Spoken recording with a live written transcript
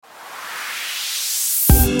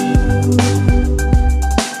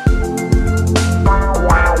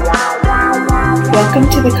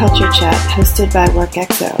to the Culture Chat hosted by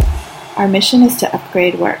WorkXO. Our mission is to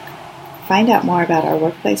upgrade work. Find out more about our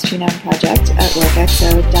Workplace Genome Project at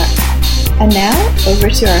workxo.com. And now, over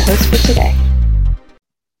to our host for today.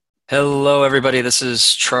 Hello, everybody. This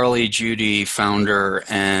is Charlie Judy, founder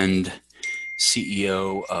and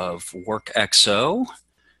CEO of WorkXO.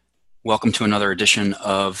 Welcome to another edition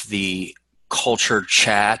of the Culture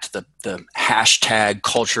Chat, the hashtag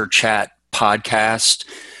Culture Chat podcast.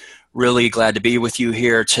 Really glad to be with you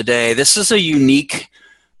here today. This is a unique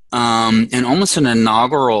and almost an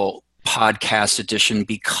inaugural podcast edition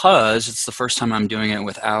because it's the first time I'm doing it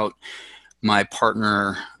without my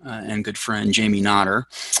partner and good friend, Jamie Notter.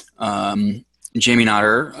 Jamie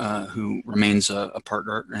Notter, who remains a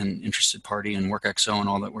partner and interested party in WorkXO and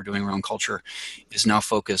all that we're doing around culture, is now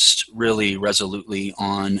focused really resolutely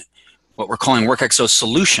on what we're calling WorkXO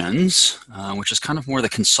Solutions, which is kind of more the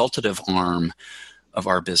consultative arm of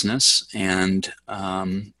our business. And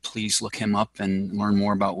please look him up and learn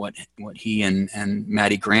more about what he and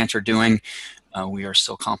Maddie Grant are doing. We are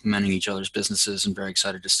still complementing each other's businesses and very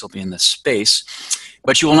excited to still be in this space.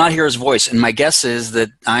 But you will not hear his voice. And my guess is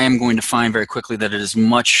that I am going to find very quickly that it is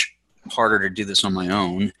much harder to do this on my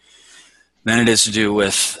own than it is to do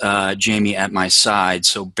with Jamie at my side.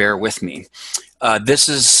 So bear with me. This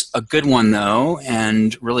is a good one, though,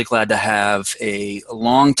 and really glad to have a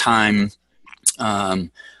long-time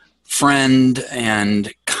friend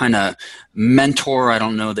and kind of mentor. I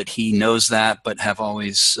don't know that he knows that, but have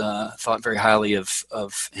always thought very highly of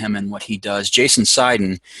him and what he does. Jason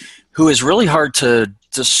Seiden, who is really hard to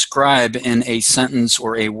describe in a sentence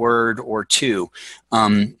or a word or two.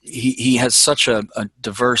 He has such a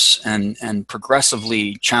diverse and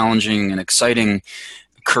progressively challenging and exciting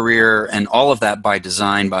career, and all of that by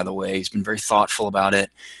design, by the way. He's been very thoughtful about it.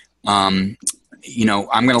 I'm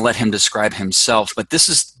going to let him describe himself, but this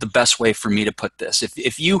is the best way for me to put this.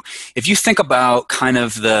 If you think about kind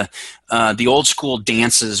of the old school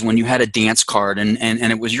dances when you had a dance card and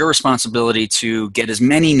it was your responsibility to get as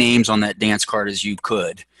many names on that dance card as you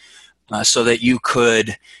could, so that you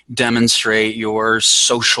could demonstrate your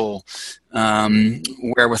social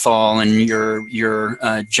wherewithal and your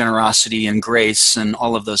generosity and grace and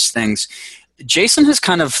all of those things. Jason has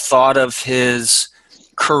kind of thought of his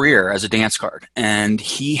career as a dance card, and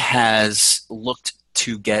he has looked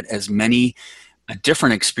to get as many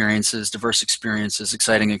different experiences, diverse experiences,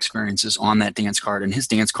 exciting experiences on that dance card, and his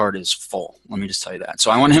dance card is full. Let me just tell you that.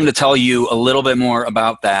 So I want him to tell you a little bit more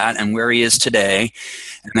about that and where he is today,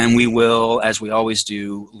 and then we will, as we always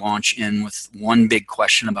do, launch in with one big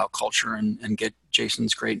question about culture and get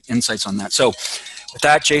Jason's great insights on that. So with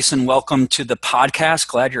that, Jason, welcome to the podcast.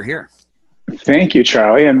 Glad you're here. Thank you,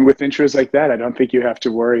 Charlie. And with intros like that, I don't think you have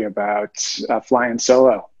to worry about flying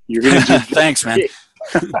solo. You're going to do Thanks, man.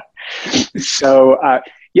 So,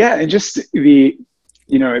 and just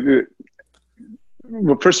well,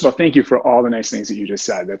 first of all, thank you for all the nice things that you just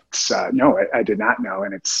said. That's I did not know,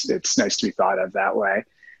 and it's nice to be thought of that way.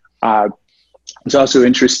 It's also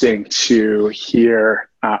interesting to hear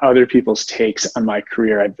other people's takes on my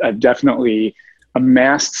career. I've definitely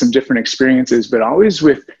amassed some different experiences, but always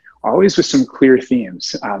with some clear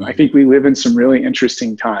themes. I think we live in some really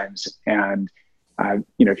interesting times. And,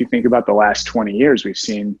 if you think about the last 20 years, we've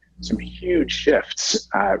seen some huge shifts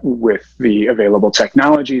with the available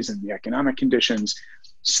technologies and the economic conditions.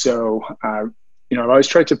 So, I've always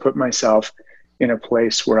tried to put myself in a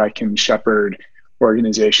place where I can shepherd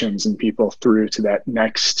organizations and people through to that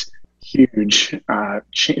next huge,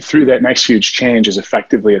 change as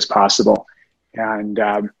effectively as possible. And,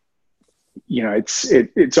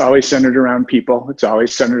 it's always centered around people. It's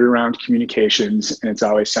always centered around communications, and it's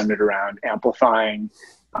always centered around amplifying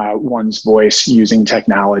one's voice using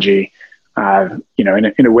technology,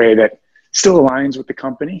 in a way that still aligns with the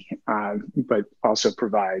company, but also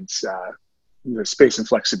provides the space and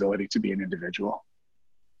flexibility to be an individual.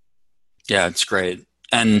 Yeah, it's great.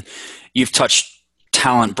 And you've touched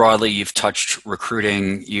talent broadly. You've touched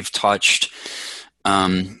recruiting. You've touched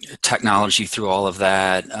technology through all of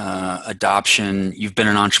that, adoption. You've been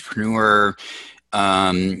an entrepreneur.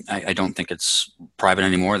 I don't think it's private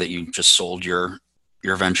anymore that you just sold your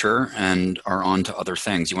venture and are on to other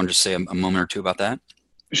things. You want to just say a moment or two about that?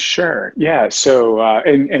 Sure. Yeah. So,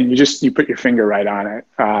 and you put your finger right on it.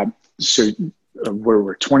 So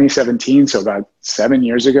we're 2017. So about 7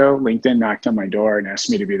 years ago, LinkedIn knocked on my door and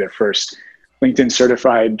asked me to be their first LinkedIn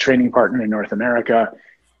certified training partner in North America.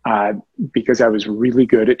 Because I was really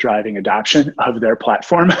good at driving adoption of their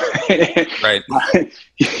platform. Right.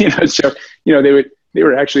 They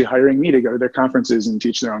were actually hiring me to go to their conferences and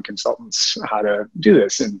teach their own consultants how to do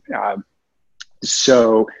this. And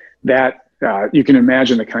so that you can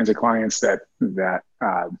imagine the kinds of clients that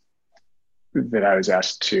I was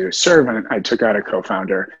asked to serve. And I took out a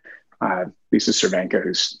co-founder, Lisa Cervenka,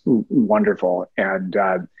 who's wonderful. And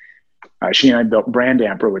she and I built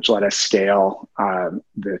Brandamper, which let us scale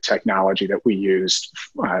the technology that we used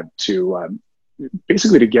to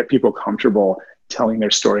basically to get people comfortable telling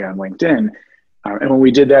their story on LinkedIn. And when we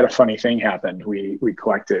did that, a funny thing happened. We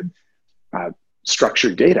collected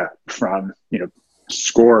structured data from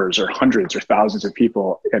scores or hundreds or thousands of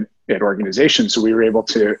people at organizations. So we were able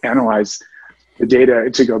to analyze the data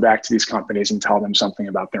to go back to these companies and tell them something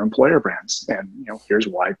about their employer brands. And here's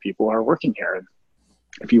why people are working here. And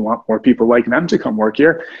if you want more people like them to come work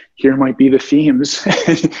here, here might be the themes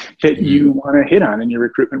that you want to hit on in your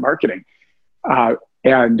recruitment marketing.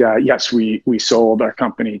 Yes, we sold our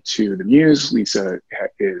company to the Muse. Lisa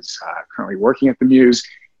is currently working at the Muse,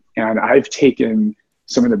 and I've taken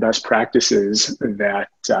some of the best practices that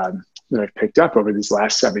I've picked up over these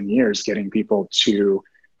last 7 years, getting people to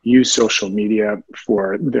use social media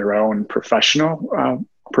for their own professional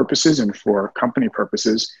purposes and for company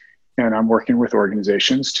purposes. And I'm working with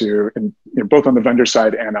organizations to, both on the vendor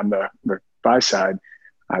side and on the buy side,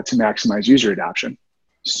 to maximize user adoption.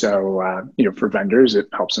 So, for vendors, it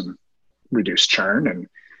helps them reduce churn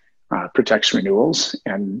and protects renewals.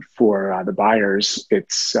 And for the buyers,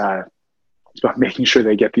 it's about making sure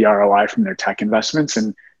they get the ROI from their tech investments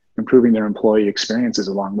and improving their employee experiences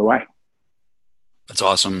along the way. That's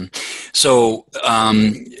awesome. So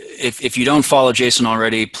if you don't follow Jason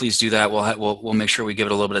already, please do that. We'll make sure we give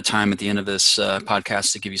it a little bit of time at the end of this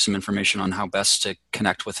podcast to give you some information on how best to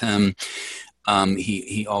connect with him.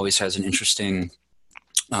 He always has an interesting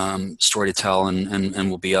story to tell and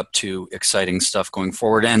will be up to exciting stuff going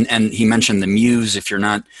forward. And he mentioned the Muse. If you're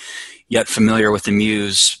not yet familiar with the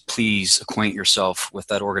Muse, please acquaint yourself with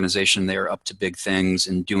that organization. They are up to big things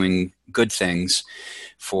and doing good things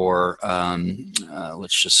for,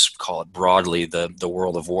 let's just call it broadly, the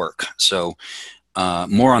world of work. So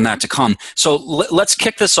more on that to come. So let's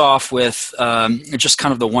kick this off with just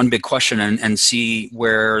kind of the one big question and see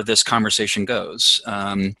where this conversation goes.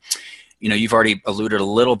 You've already alluded a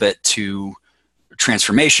little bit to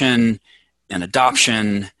transformation and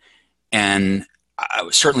adoption, and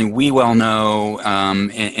certainly we well know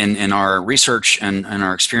in our research and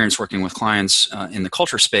our experience working with clients in the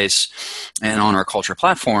culture space and on our culture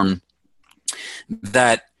platform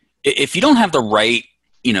that if you don't have the right,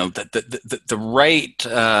 the right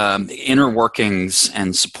inner workings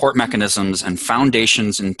and support mechanisms and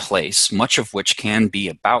foundations in place, much of which can be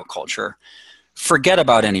about culture, forget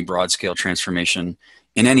about any broad scale transformation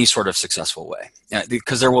in any sort of successful way,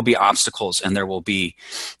 because there will be obstacles and there will be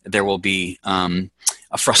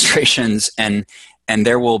frustrations and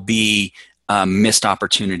there will be missed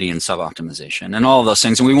opportunity and sub-optimization and all of those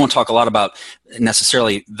things. And we won't talk a lot about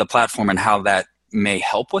necessarily the platform and how that may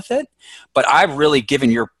help with it. But I've really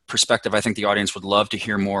given your perspective. I think the audience would love to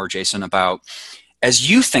hear more, Jason, about as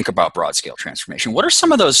you think about broad scale transformation, what are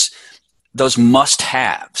some of those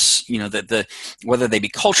must-haves, whether they be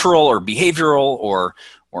cultural or behavioral or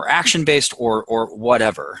action-based or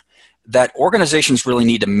whatever, that organizations really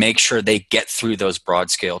need to make sure they get through those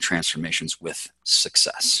broad-scale transformations with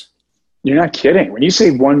success? You're not kidding. When you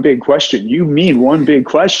say one big question, you mean one big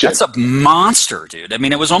question. That's a monster, dude. I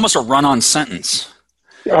mean, it was almost a run-on sentence.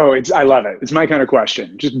 Oh, I love it. It's my kind of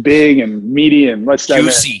question. Just big and meaty and let's dive in.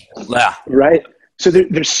 Juicy. Yeah. Right? So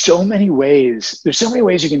there's so many ways. There's so many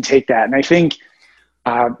ways you can take that, and I think,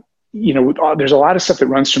 there's a lot of stuff that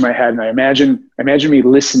runs through my head, and I imagine me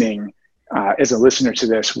listening as a listener to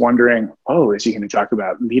this, wondering, oh, is he going to talk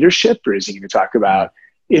about leadership or is he going to talk about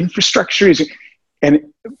infrastructure?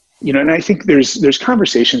 And I think there's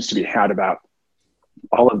conversations to be had about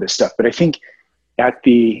all of this stuff, but I think at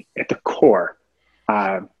the core,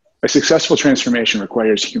 a successful transformation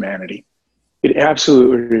requires humanity. It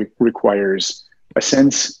absolutely requires a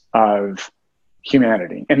sense of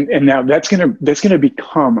humanity. And now that's going to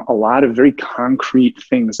become a lot of very concrete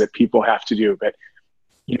things that people have to do. But,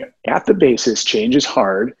 at the basis, change is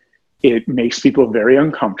hard. It makes people very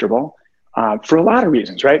uncomfortable for a lot of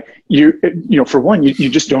reasons, right? For one, you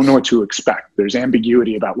just don't know what to expect. There's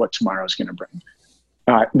ambiguity about what tomorrow is going to bring.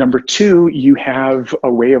 Number two, you have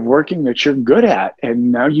a way of working that you're good at,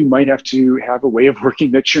 and now you might have to have a way of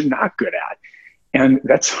working that you're not good at. And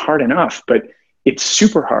that's hard enough, but it's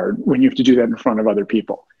super hard when you have to do that in front of other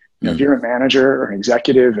people. If you're a manager or an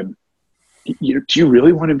executive, and do you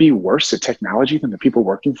really want to be worse at technology than the people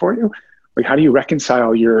working for you? Like, how do you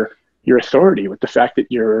reconcile your authority with the fact that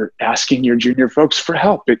you're asking your junior folks for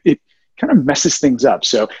help? It kind of messes things up.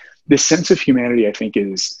 So this sense of humanity, I think,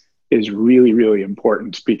 is really, really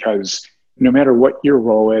important, because no matter what your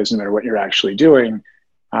role is, no matter what you're actually doing,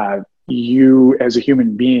 you as a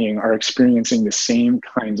human being are experiencing the same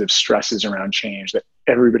kinds of stresses around change that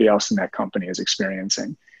everybody else in that company is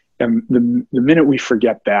experiencing. And the minute we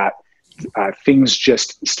forget that, things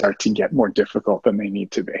just start to get more difficult than they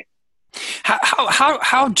need to be.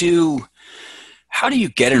 How do you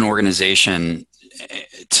get an organization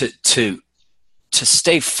to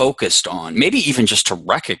stay focused on, maybe even just to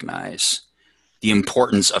recognize the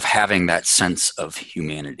importance of having that sense of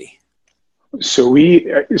humanity? So we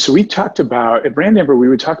talked about at Brand Amber, we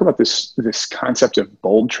would talk about this concept of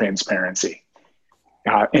bold transparency,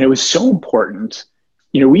 and it was so important.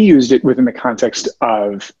 We used it within the context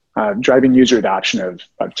of driving user adoption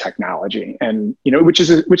of technology, and which is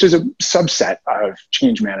a subset of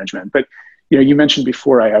change management. But you mentioned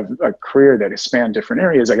before, I have a career that has spanned different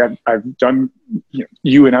areas. Like I've done,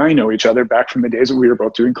 you and I know each other back from the days that we were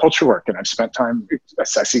both doing culture work, and I've spent time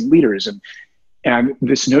assessing leaders. And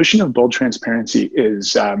this notion of bold transparency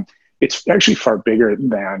is, it's actually far bigger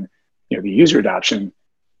than the user adoption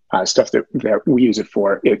stuff that we use it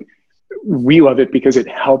for. We love it because it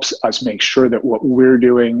helps us make sure that what we're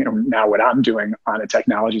doing, and now what I'm doing on a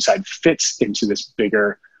technology side, fits into this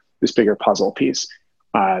bigger puzzle piece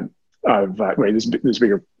this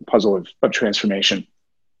bigger puzzle of transformation.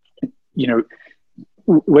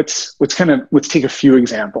 Let's take a few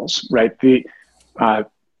examples, right?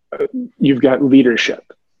 You've got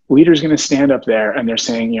leadership. Leaders going to stand up there and they're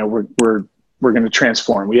saying, we're going to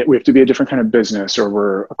transform. We have to be a different kind of business, or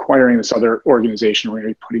we're acquiring this other organization. We're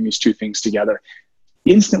going to be putting these two things together.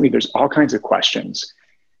 Instantly, there's all kinds of questions.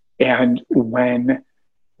 And when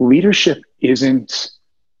leadership isn't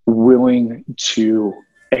willing to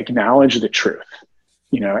acknowledge the truth,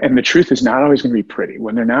 and the truth is not always going to be pretty.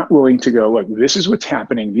 When they're not willing to go, look, this is what's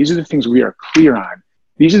happening. These are the things we are clear on.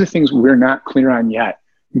 These are the things we're not clear on yet,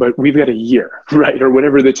 but we've got a year, right? Or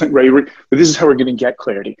whatever the time, right? But this is how we're going to get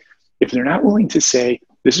clarity. If they're not willing to say,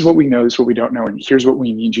 this is what we know, this is what we don't know, and here's what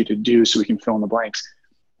we need you to do so we can fill in the blanks,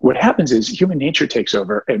 what happens is human nature takes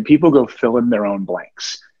over and people go fill in their own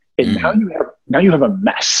blanks. And now you have a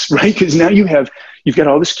mess, right? Because now you've got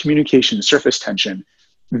all this communication, surface tension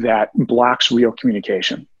that blocks real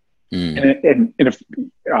communication. And if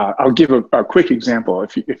I'll give a quick example,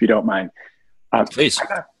 if you don't mind. Please.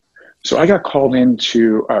 So I got called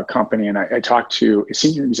into a company, and I talked to a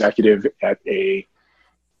senior executive at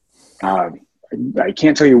I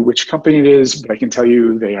can't tell you which company it is, but I can tell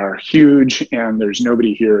you they are huge, and there's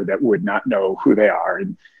nobody here that would not know who they are.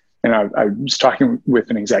 And I was talking with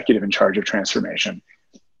an executive in charge of transformation,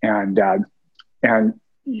 and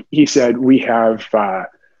he said, we've got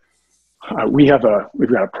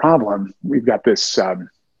a problem. We've got this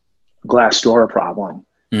Glassdoor problem.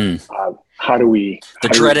 How do we... The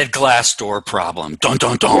dreaded Glassdoor problem. Dun,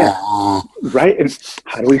 dun, dun. Yeah, right? And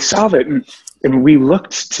how do we solve it? And we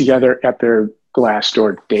looked together at their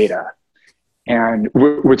Glassdoor data. And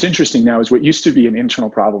what's interesting now is what used to be an internal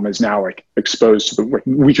problem is now exposed to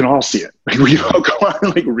we can all see it. We can all go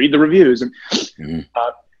on and read the reviews. And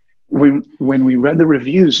when we read the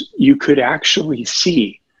reviews, you could actually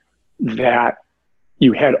see that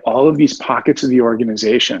you had all of these pockets of the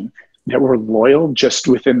organization that were loyal just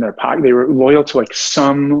within their pocket. They were loyal to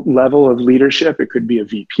some level of leadership. It could be a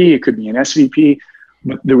VP, it could be an SVP,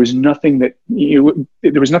 but there was nothing that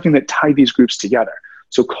tied these groups together.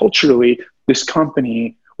 So culturally, this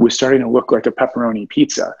company was starting to look like a pepperoni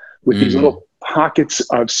pizza with these little pockets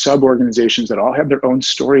of sub-organizations that all had their own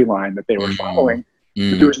storyline that they were following.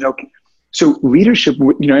 But there was no... So leadership,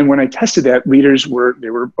 and when I tested that, leaders were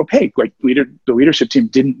opaque. The leadership team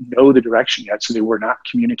didn't know the direction yet, so they were not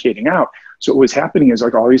communicating out. So what was happening is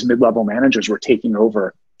all these mid-level managers were taking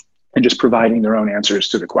over and just providing their own answers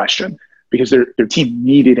to the question because their team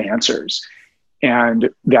needed answers. And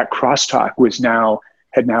that crosstalk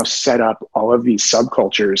had now set up all of these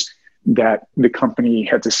subcultures that the company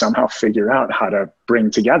had to somehow figure out how to bring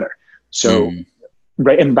together. So,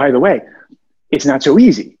 right. And by the way, it's not so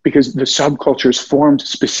easy because the subcultures formed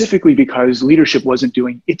specifically because leadership wasn't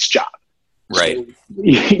doing its job. Right.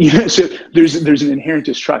 So there's an inherent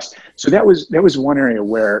distrust. So that was one area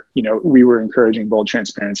where, we were encouraging bold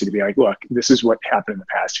transparency to be like, look, this is what happened in the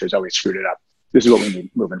past. Here's how we screwed it up. This is what we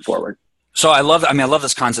need moving forward. So I love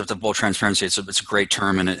this concept of bold transparency. It's a great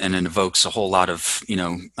term, and it evokes a whole lot of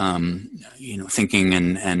thinking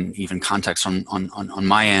and even context on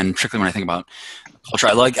my end, particularly when I think about culture.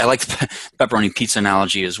 I like the pepperoni pizza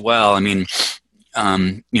analogy as well. I mean,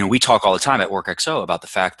 we talk all the time at WorkXO about the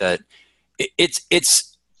fact that it's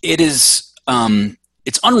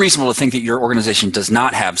unreasonable to think that your organization does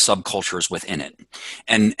not have subcultures within it,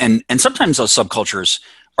 and sometimes those subcultures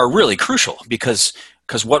are really crucial because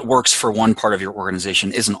what works for one part of your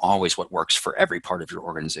organization isn't always what works for every part of your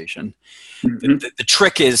organization. Mm-hmm. The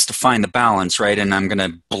trick is to find the balance, right? And I'm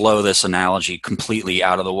going to blow this analogy completely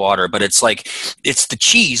out of the water, but it's like it's the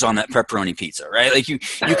cheese on that pepperoni pizza, right? Like you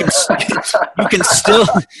can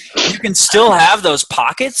still have those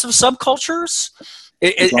pockets of subcultures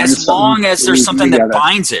as long as there's something that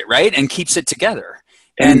binds it, right, and keeps it together.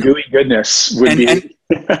 And gooey goodness would be. And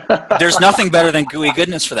there's nothing better than gooey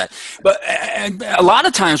goodness for that. But a lot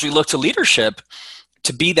of times we look to leadership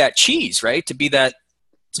to be that cheese, right? To be that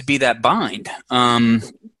bind.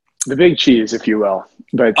 The big cheese, if you will.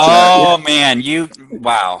 But man,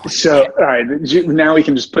 wow. So all right, now we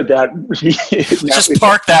can just put that. Just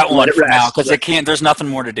park that one for now because there's nothing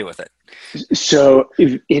more to do with it. So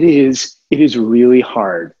it is really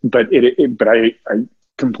hard, but I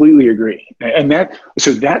completely agree, and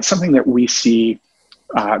that's something that we see.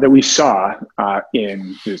 That we saw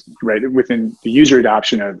within the user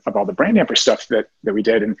adoption of all the Brandamper stuff that we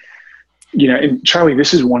did. And, and Charlie,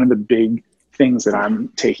 this is one of the big things that I'm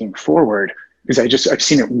taking forward because I've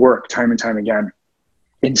seen it work time and time again.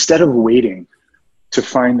 Instead of waiting to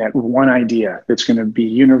find that one idea that's going to be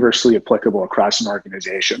universally applicable across an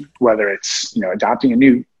organization, whether it's, adopting a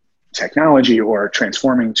new technology or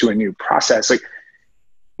transforming to a new process,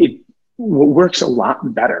 what works a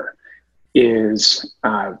lot better is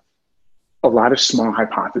a lot of small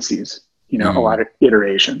hypotheses, a lot of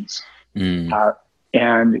iterations. And,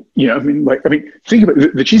 think about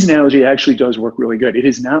it. The cheese analogy actually does work really good. It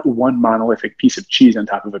is not one monolithic piece of cheese on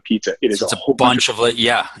top of a pizza. It is a whole bunch of it.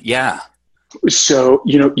 Yeah. So,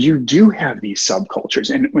 you do have these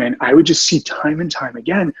subcultures. And I would just see time and time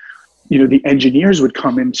again, the engineers would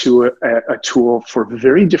come into a tool for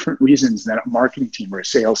very different reasons than a marketing team or a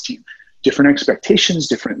sales team. Different expectations,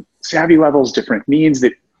 different savvy levels, different needs.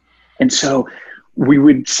 And so we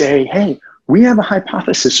would say, hey, we have a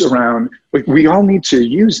hypothesis around, we all need to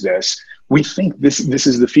use this. We think this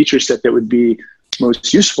is the feature set that would be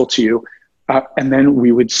most useful to you. And then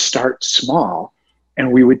we would start small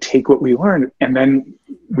and we would take what we learned and then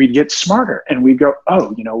we'd get smarter and we'd go,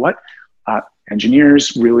 oh, you know what?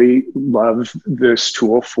 Engineers really love this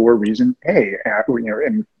tool for reason A,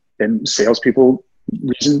 and salespeople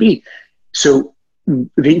reason B. So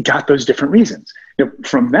they got those different reasons.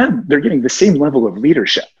 From them, they're getting the same level of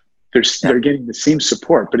leadership. They're getting the same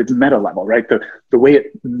support, but it's meta level, right? The way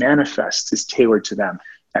it manifests is tailored to them.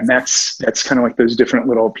 And that's kind of like those different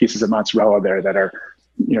little pieces of mozzarella there that are,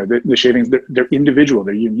 the shavings, they're individual,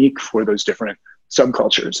 they're unique for those different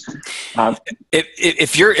subcultures.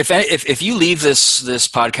 If you leave this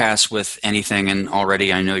podcast with anything, and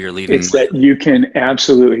already I know you're leaving, it's that you can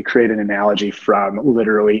absolutely create an analogy from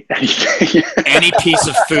literally anything, any piece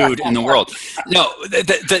of food in the world. No,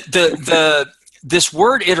 this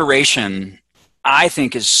word iteration, I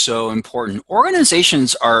think, is so important.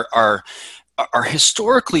 Organizations are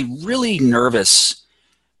historically really nervous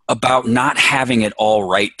about not having it all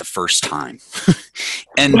right the first time,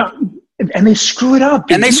 and they screw it up.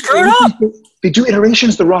 They do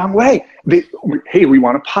iterations the wrong way. Hey, we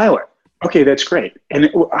want to pilot. Okay, that's great. And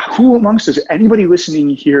who amongst us, anybody listening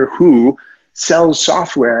here who sells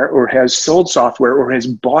software or has sold software or has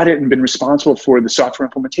bought it and been responsible for the software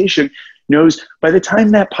implementation knows by the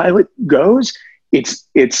time that pilot goes, it's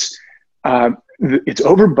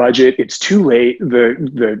over budget. It's too late.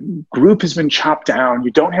 The group has been chopped down.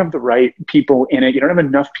 You don't have the right people in it. You don't have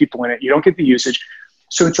enough people in it. You don't get the usage.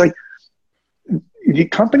 So it's like the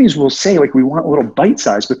companies will say, we want a little bite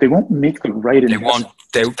size, but they won't make the right investment.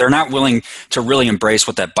 They're not willing to really embrace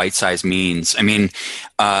what that bite size means. I mean,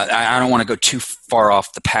 I don't want to go too far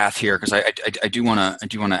off the path here because I do want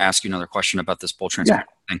to ask you another question about this bull transfer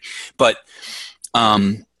thing. But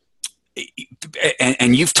and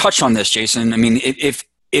you've touched on this, Jason. I mean,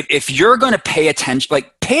 if you're going to pay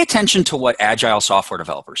attention to what agile software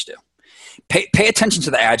developers do. Pay attention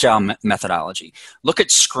to the agile methodology. Look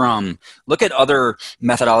at Scrum. Look at other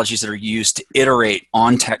methodologies that are used to iterate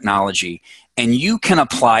on technology. And you can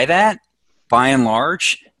apply that, by and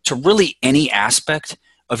large, to really any aspect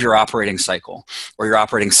of your operating cycle or your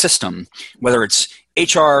operating system, whether it's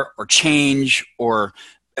HR or change or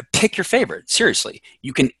pick your favorite. Seriously,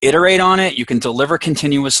 you can iterate on it. You can deliver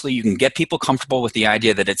continuously. You can get people comfortable with the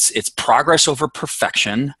idea that it's progress over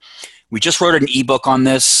perfection. We just wrote an ebook on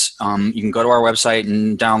this. You can go to our website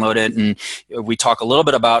and download it, and we talk a little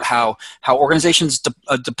bit about how organizations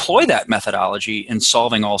deploy that methodology in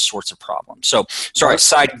solving all sorts of problems. So, sorry,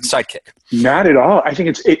 sidekick. Not at all. I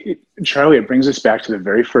think Charlie, it brings us back to the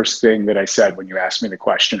very first thing that I said when you asked me the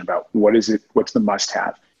question about what's the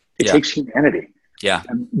must-have. It takes humanity. Yeah.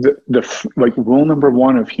 And like rule number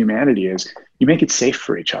one of humanity is you make it safe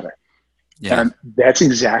for each other. Yeah. And that's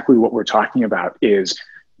exactly what we're talking about, is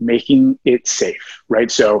making it safe, right?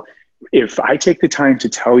 So if I take the time to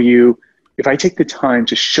tell you, if I take the time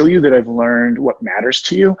to show you that I've learned what matters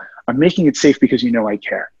to you, I'm making it safe because you know I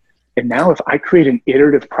care. And now if I create an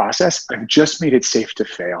iterative process, I've just made it safe to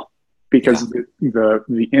fail, because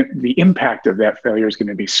the impact of that failure is going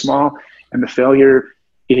to be small, and the failure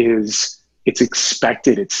it's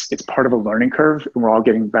expected. It's part of a learning curve, and we're all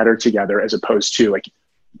getting better together, as opposed to like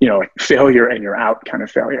failure and you're out kind of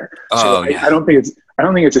failure. Oh, So yeah. I don't think it's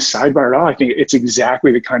a sidebar at all. I think it's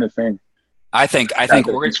exactly the kind of thing. I think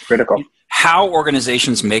It's critical. How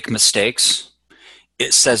organizations make mistakes,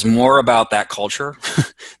 it says more about that culture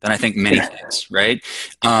than I think many things, right?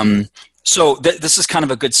 So this is kind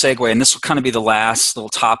of a good segue, and this will kind of be the last little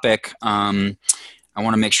topic. I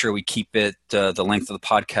want to make sure we keep it the length of the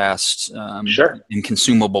podcast in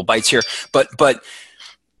consumable bites here. But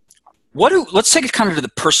let's take it kind of to the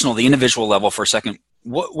personal, the individual level for a second.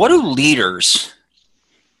 What do leaders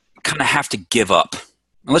kind of have to give up?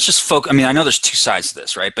 And let's just focus. I mean, I know there's two sides to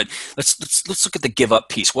this, right? But let's look at the give up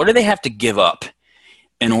piece. What do they have to give up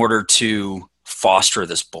in order to foster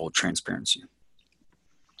this bold transparency?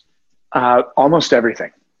 Almost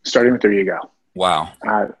everything, starting with their ego. Wow.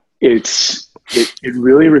 It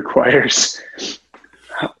really requires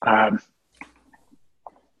so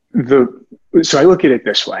I look at it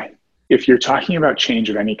this way. If you're talking about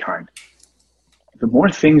change of any kind, the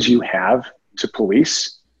more things you have to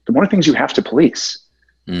police, the more things you have to police.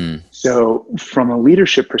 So from a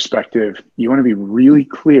leadership perspective, you want to be really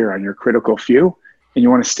clear on your critical few, and you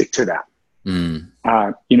want to stick to that.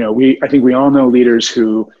 I think we all know leaders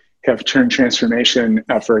who have turned transformation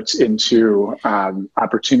efforts into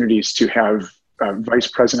opportunities to have vice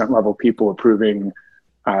president level people approving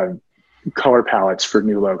color palettes for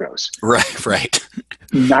new logos. Right.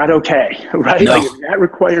 Not okay, right? No. Like, if that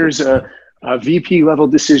requires a VP level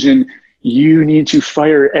decision, you need to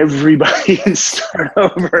fire everybody and start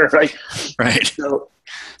over, right? Right. So,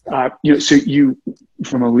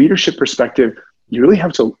 from a leadership perspective, you really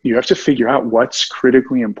have to figure out what's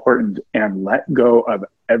critically important and let go of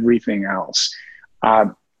everything else.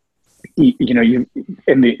 The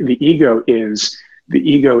ego is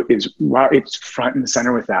it's front and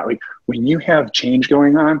center with that. Like when you have change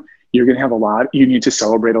going on, you need to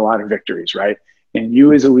celebrate a lot of victories, right? And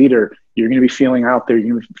you as a leader, you're going to be feeling out there. You're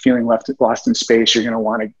going to be feeling lost in space. You're going to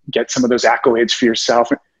want to get some of those accolades for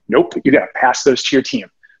yourself. Nope, you got to pass those to your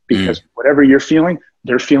team, because whatever you're feeling,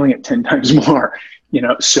 they're feeling it 10 times more.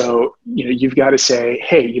 So you've got to say,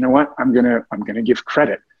 hey, you know what? I'm gonna give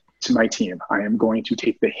credit to my team. I am going to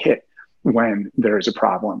take the hit when there is a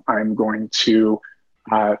problem.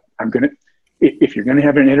 If you're going to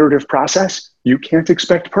have an iterative process, you can't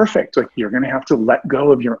expect perfect. Like you're going to have to let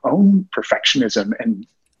go of your own perfectionism and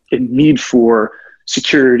need for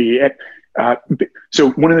security.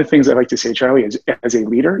 So one of the things I like to say, Charlie, is as a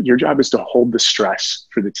leader, your job is to hold the stress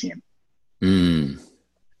for the team.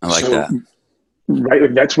 I like that. Right.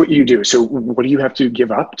 Like that's what you do. So what do you have to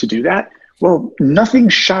give up to do that? Well, nothing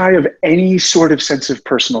shy of any sort of sense of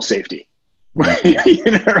personal safety. Right.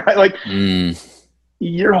 Right? Like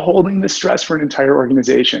you're holding the stress for an entire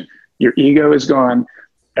organization. Your ego is gone.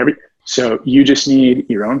 So you just need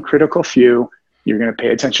your own critical few. You're going to pay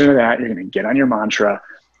attention to that. You're going to get on your mantra.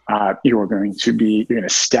 You're going to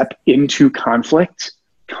step into conflict.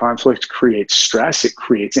 Conflict creates stress. It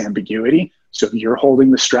creates ambiguity. So if you're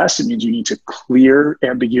holding the stress, it means you need to clear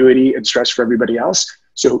ambiguity and stress for everybody else.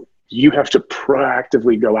 So you have to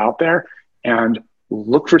proactively go out there and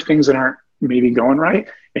look for things that aren't maybe going right.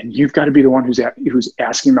 And you've got to be the one who's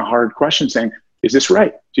asking the hard question, saying, is this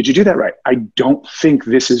right? Did you do that right? I don't think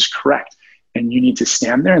this is correct. And you need to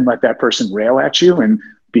stand there and let that person rail at you and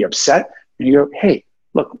be upset. And you go, hey,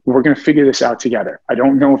 look, we're going to figure this out together. I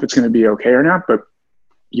don't know if it's going to be okay or not, but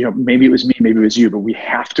maybe it was me, maybe it was you, but we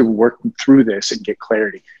have to work through this and get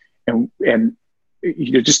clarity. And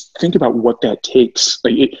just think about what that takes.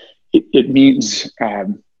 Like it means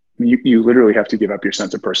you literally have to give up your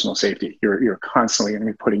sense of personal safety. You're constantly going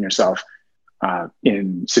to be putting yourself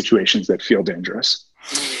in situations that feel dangerous.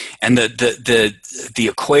 And the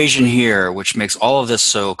equation here, which makes all of this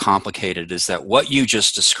so complicated, is that what you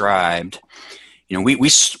just described. We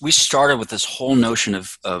started with this whole notion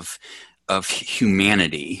of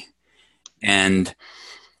humanity, and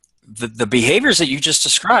the behaviors that you just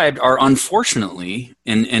described are unfortunately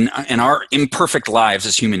in our imperfect lives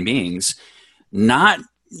as human beings not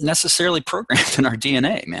necessarily programmed in our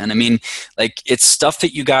DNA, man. I mean, like, it's stuff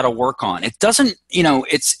that you got to work on. It doesn't, you know,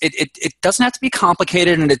 it doesn't have to be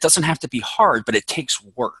complicated, and it doesn't have to be hard, but it takes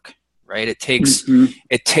work, right? It takes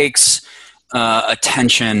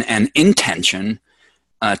attention and intention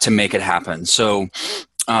to make it happen. So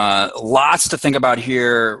lots to think about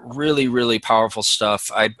here. Really, really powerful stuff.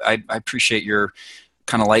 I appreciate your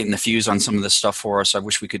kind of lighting the fuse on some of this stuff for us. I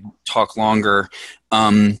wish we could talk longer.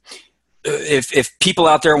 If people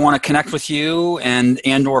out there want to connect with you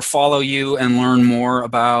and or follow you and learn more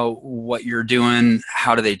about what you're doing,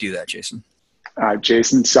 how do they do that, Jason?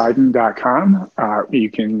 JasonSeiden.com.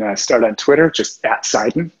 You can start on Twitter, just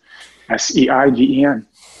 @Seiden, SEIDEN.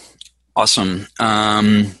 Awesome.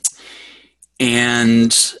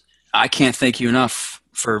 And I can't thank you enough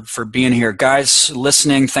for being here. Guys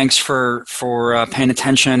listening, thanks for paying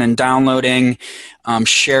attention and downloading.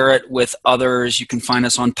 Share it with others. You can find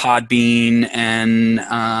us on Podbean and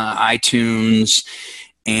iTunes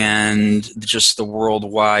and just the World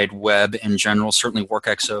Wide Web in general, certainly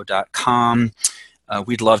workexo.com.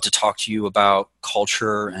 We'd love to talk to you about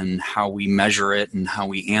culture and how we measure it and how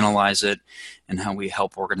we analyze it and how we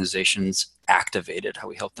help organizations activate it, how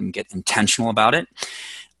we help them get intentional about it.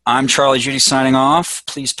 I'm Charlie Judy signing off.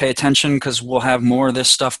 Please pay attention because we'll have more of this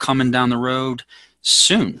stuff coming down the road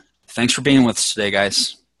soon. Thanks for being with us today,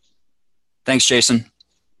 guys. Thanks, Jason.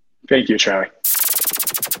 Thank you, Charlie.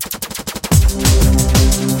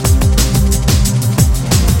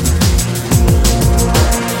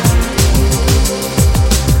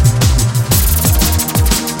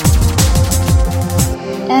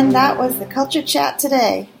 And that was the Culture Chat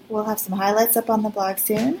today. We'll have some highlights up on the blog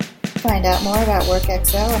soon. Find out more about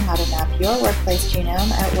WorkXO and how to map your workplace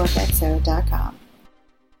genome at workexo.com.